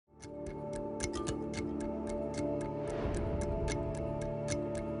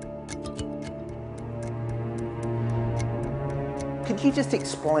Could you just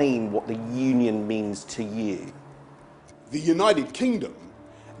explain what the union means to you? The United Kingdom,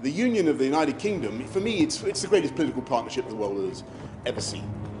 the Union of the United Kingdom, for me, it's the greatest political partnership the world has ever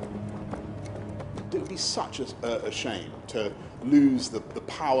seen. It would be such a shame to lose the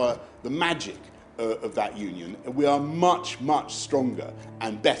power, the magic of that union. We are much, much stronger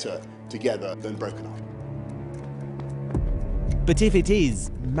and better together than broken up. But if it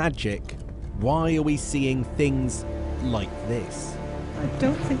is magic, why are we seeing things like this? I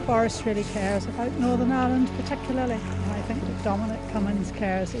don't think Boris really cares about Northern Ireland particularly. I think that Dominic Cummings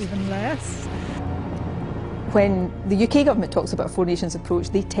cares even less. When the UK government talks about a four nations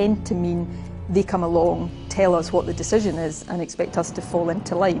approach, they tend to mean they come along, tell us what the decision is and expect us to fall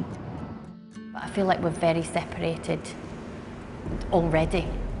into line. I feel like we're very separated already.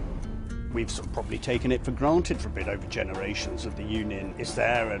 We've sort of probably taken it for granted for a bit over generations that the union is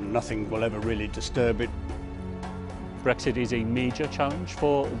there and nothing will ever really disturb it. Brexit is a major challenge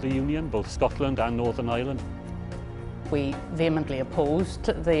for the union, both Scotland and Northern Ireland. We vehemently opposed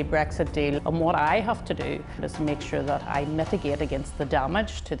the Brexit deal, and what I have to do is make sure that I mitigate against the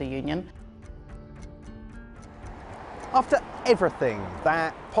damage to the union. After everything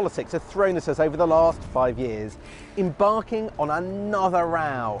that politics have thrown at us over the last 5 years, embarking on another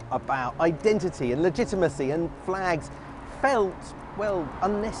row about identity and legitimacy and flags felt, well,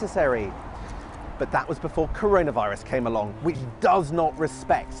 unnecessary. But that was before coronavirus came along, which does not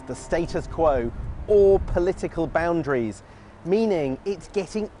respect the status quo or political boundaries, meaning it's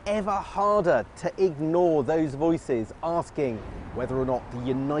getting ever harder to ignore those voices asking whether or not the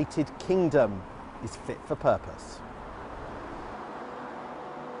United Kingdom is fit for purpose.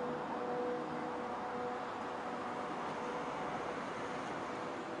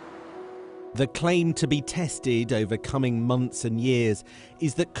 The claim to be tested over coming months and years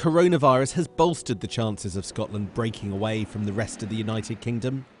is that coronavirus has bolstered the chances of Scotland breaking away from the rest of the United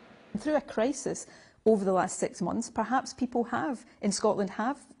Kingdom. Through a crisis over the last 6 months, perhaps people in Scotland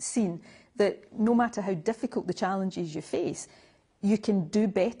have seen that no matter how difficult the challenges you face, you can do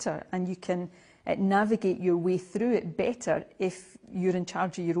better and you can navigate your way through it better if you're in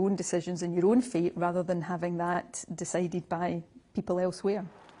charge of your own decisions and your own fate rather than having that decided by people elsewhere.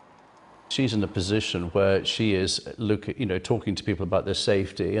 She's in a position where she is talking to people about their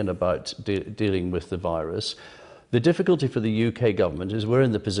safety and about dealing with the virus. The difficulty for the UK government is we're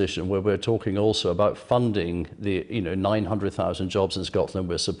in the position where we're talking also about funding the 900,000 jobs in Scotland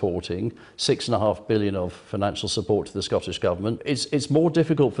we're supporting, 6.5 billion of financial support to the Scottish government. It's more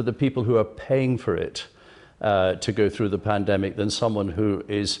difficult for the people who are paying for it to go through the pandemic than someone who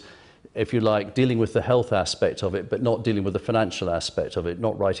is, if you like, dealing with the health aspect of it, but not dealing with the financial aspect of it,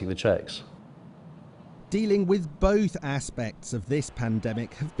 not writing the cheques. Dealing with both aspects of this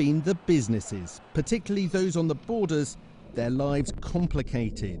pandemic have been the businesses, particularly those on the borders, their lives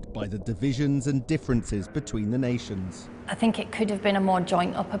complicated by the divisions and differences between the nations. I think it could have been a more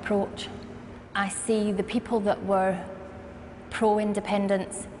joint-up approach. I see the people that were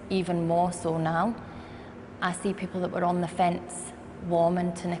pro-independence even more so now. I see people that were on the fence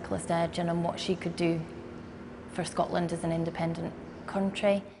warming to Nicola Sturgeon and what she could do for Scotland as an independent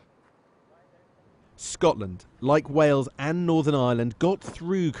country. Scotland, like Wales and Northern Ireland, got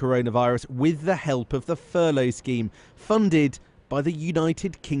through coronavirus with the help of the furlough scheme, funded by the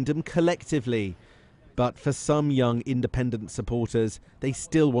United Kingdom collectively. But for some young independent supporters, they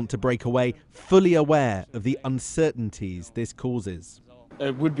still want to break away, fully aware of the uncertainties this causes.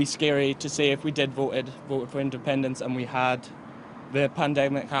 It would be scary to say if we did voted for independence and we had the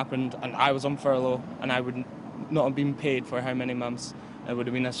pandemic happened and I was on furlough and I would not have been paid for how many months, it would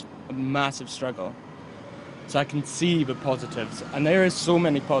have been a massive struggle. So I can see the positives, and there is so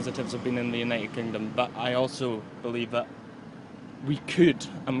many positives of being in the United Kingdom, but I also believe that we could,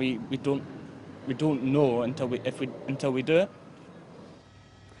 and we don't know until we do it.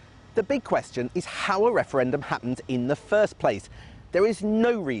 The big question is how a referendum happened in the first place. There is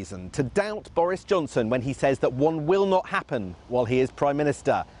no reason to doubt Boris Johnson when he says that one will not happen while he is Prime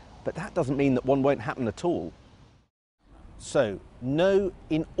Minister, but that doesn't mean that one won't happen at all. So, no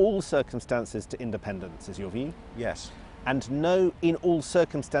in all circumstances to independence is your view? Yes. And no in all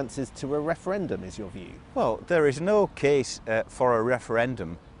circumstances to a referendum is your view? Well, there is no case for a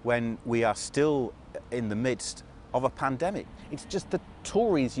referendum when we are still in the midst of a pandemic. It's just the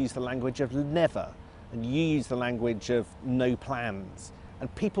Tories use the language of never, and you use the language of no plans,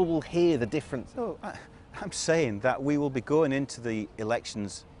 and people will hear the difference. So, I'm saying that we will be going into the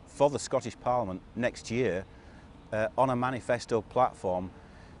elections for the Scottish Parliament next year on a manifesto platform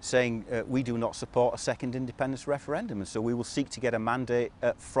saying we do not support a second independence referendum, and so we will seek to get a mandate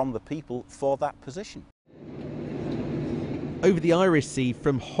from the people for that position. Over the Irish Sea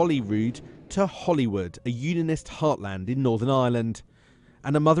from Holyrood to Hollywood, a unionist heartland in Northern Ireland.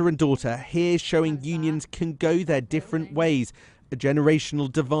 And a mother and daughter here showing unions can go their different ways. A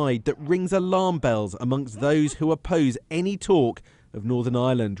generational divide that rings alarm bells amongst those who oppose any talk of Northern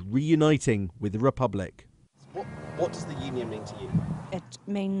Ireland reuniting with the Republic. What does the union mean to you? It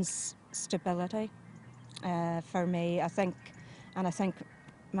means stability for me, I think, and I think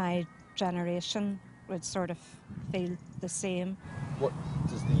my generation would sort of feel the same. What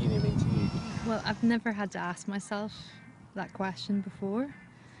does the union mean to you? Well, I've never had to ask myself that question before,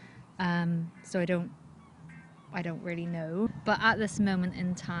 so I don't really know. But at this moment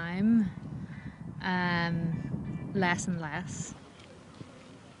in time, less and less.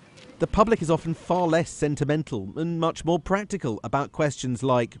 The public is often far less sentimental and much more practical about questions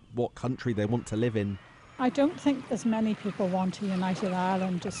like what country they want to live in. I don't think as many people want a united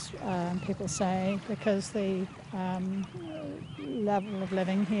Ireland as people say, because the level of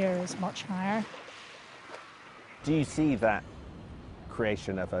living here is much higher. Do you see that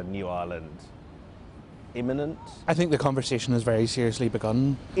creation of a new Ireland imminent? I think the conversation has very seriously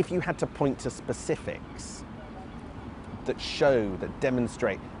begun. If you had to point to specifics that show, that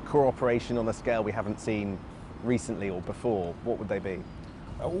demonstrate cooperation on a scale we haven't seen recently or before, what would they be?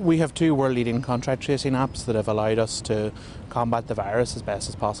 We have two world-leading contract tracing apps that have allowed us to combat the virus as best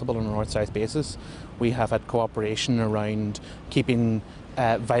as possible on a north-south basis. We have had cooperation around keeping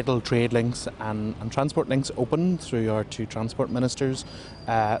vital trade links and transport links open through our two transport ministers.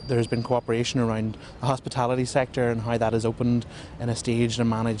 There has been cooperation around the hospitality sector and how that is opened in a staged and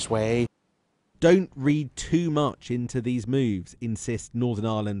managed way. Don't read too much into these moves, insists Northern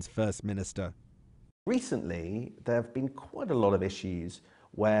Ireland's First Minister. Recently, there have been quite a lot of issues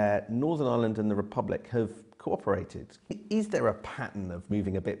where Northern Ireland and the Republic have cooperated. Is there a pattern of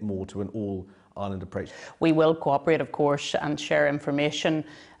moving a bit more to an all-Ireland approach? We will cooperate, of course, and share information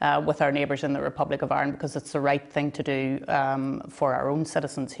with our neighbours in the Republic of Ireland, because it's the right thing to do for our own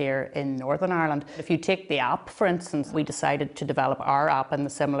citizens here in Northern Ireland. If you take the app, for instance, we decided to develop our app in a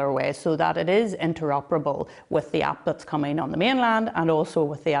similar way so that it is interoperable with the app that's coming on the mainland and also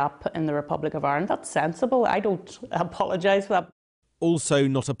with the app in the Republic of Ireland. That's sensible. I don't apologise for that. Also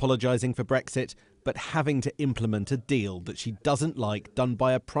not apologising for Brexit, but having to implement a deal that she doesn't like, done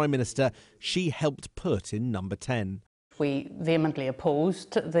by a Prime Minister she helped put in number 10. We vehemently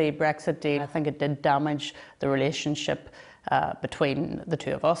opposed the Brexit deal. I think it did damage the relationship between the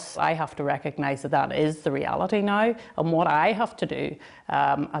two of us. I have to recognise that that is the reality now, and what I have to do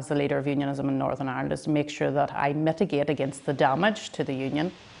as the leader of unionism in Northern Ireland is to make sure that I mitigate against the damage to the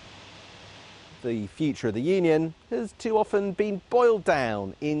union. The future of the union has too often been boiled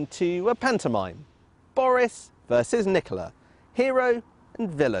down into a pantomime. Boris versus Nicola. Hero and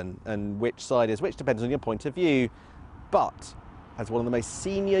villain, and which side is which depends on your point of view. But, as one of the most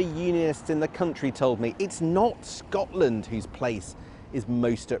senior unionists in the country told me, it's not Scotland whose place is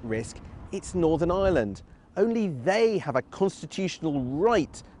most at risk, it's Northern Ireland. Only they have a constitutional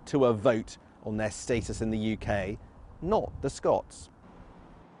right to a vote on their status in the UK, not the Scots.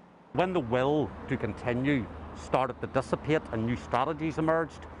 When the will to continue started to dissipate and new strategies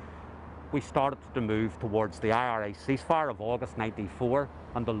emerged, we started to move towards the IRA ceasefire of August 94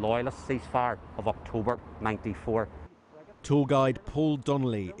 and the Loyalist ceasefire of October 94. Tour guide Paul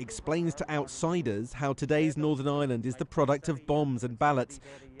Donnelly explains to outsiders how today's Northern Ireland is the product of bombs and ballots,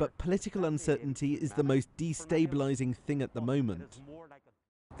 but political uncertainty is the most destabilising thing at the moment.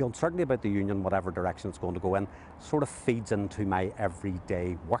 The uncertainty about the union, whatever direction it's going to go in, sort of feeds into my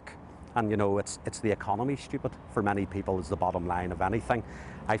everyday work. And you know, it's the economy, stupid, for many people is the bottom line of anything.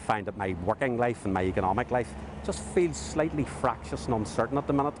 I find that my working life and my economic life just feels slightly fractious and uncertain at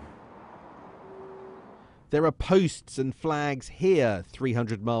the minute. There are posts and flags here,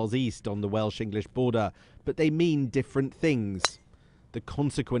 300 miles east on the Welsh-English border, but they mean different things. The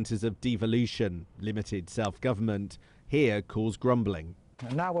consequences of devolution, limited self-government, here cause grumbling.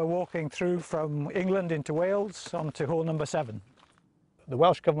 And now we're walking through from England into Wales onto hole number 7. The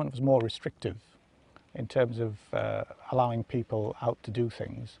Welsh government was more restrictive in terms of allowing people out to do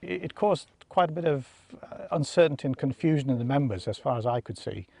things. It caused quite a bit of uncertainty and confusion in the members, as far as I could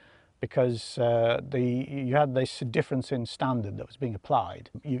see, because you had this difference in standard that was being applied.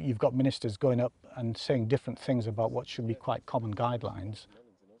 You've got ministers going up and saying different things about what should be quite common guidelines.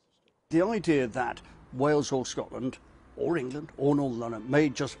 The idea that Wales or Scotland or England or Northern Ireland may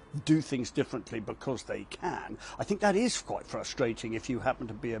just do things differently because they can, I think that is quite frustrating if you happen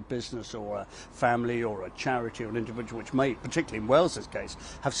to be a business or a family or a charity or an individual which may, particularly in Wales's case,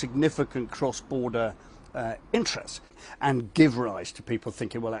 have significant cross-border interests and give rise to people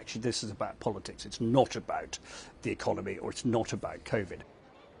thinking, well, actually, this is about politics. It's not about the economy, or it's not about COVID.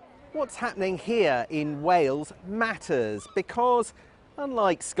 What's happening here in Wales matters because,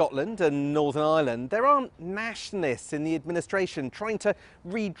 unlike Scotland and Northern Ireland, there aren't nationalists in the administration trying to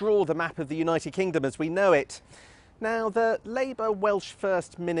redraw the map of the United Kingdom as we know it. Now, the Labour Welsh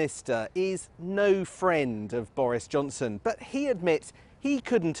First Minister is no friend of Boris Johnson, but he admits he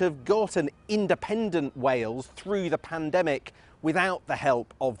couldn't have got an independent Wales through the pandemic without the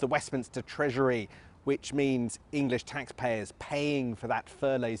help of the Westminster Treasury, which means English taxpayers paying for that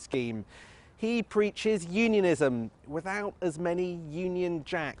furlough scheme. He preaches unionism without as many Union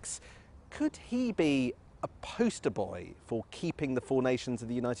Jacks. Could he be a poster boy for keeping the four nations of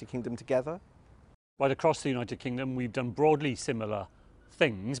the United Kingdom together? Right across the United Kingdom, we've done broadly similar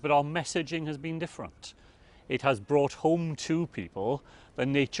things, but our messaging has been different. It has brought home to people the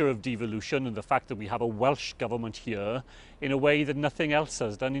nature of devolution and the fact that we have a Welsh government here in a way that nothing else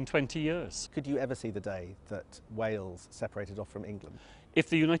has done in 20 years. Could you ever see the day that Wales separated off from England? If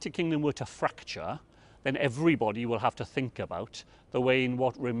the United Kingdom were to fracture, then everybody will have to think about the way in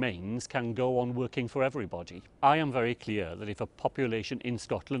what remains can go on working for everybody. I am very clear that if a population in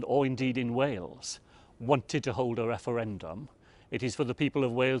Scotland, or indeed in Wales, wanted to hold a referendum, it is for the people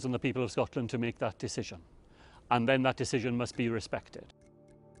of Wales and the people of Scotland to make that decision. And then that decision must be respected.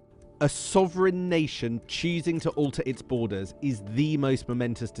 A sovereign nation choosing to alter its borders is the most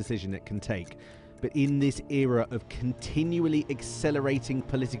momentous decision it can take. But in this era of continually accelerating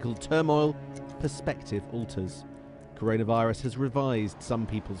political turmoil, perspective alters. Coronavirus has revised some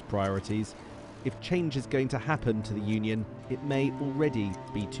people's priorities. If change is going to happen to the Union, it may already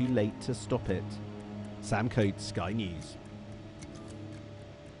be too late to stop it. Sam Coates, Sky News.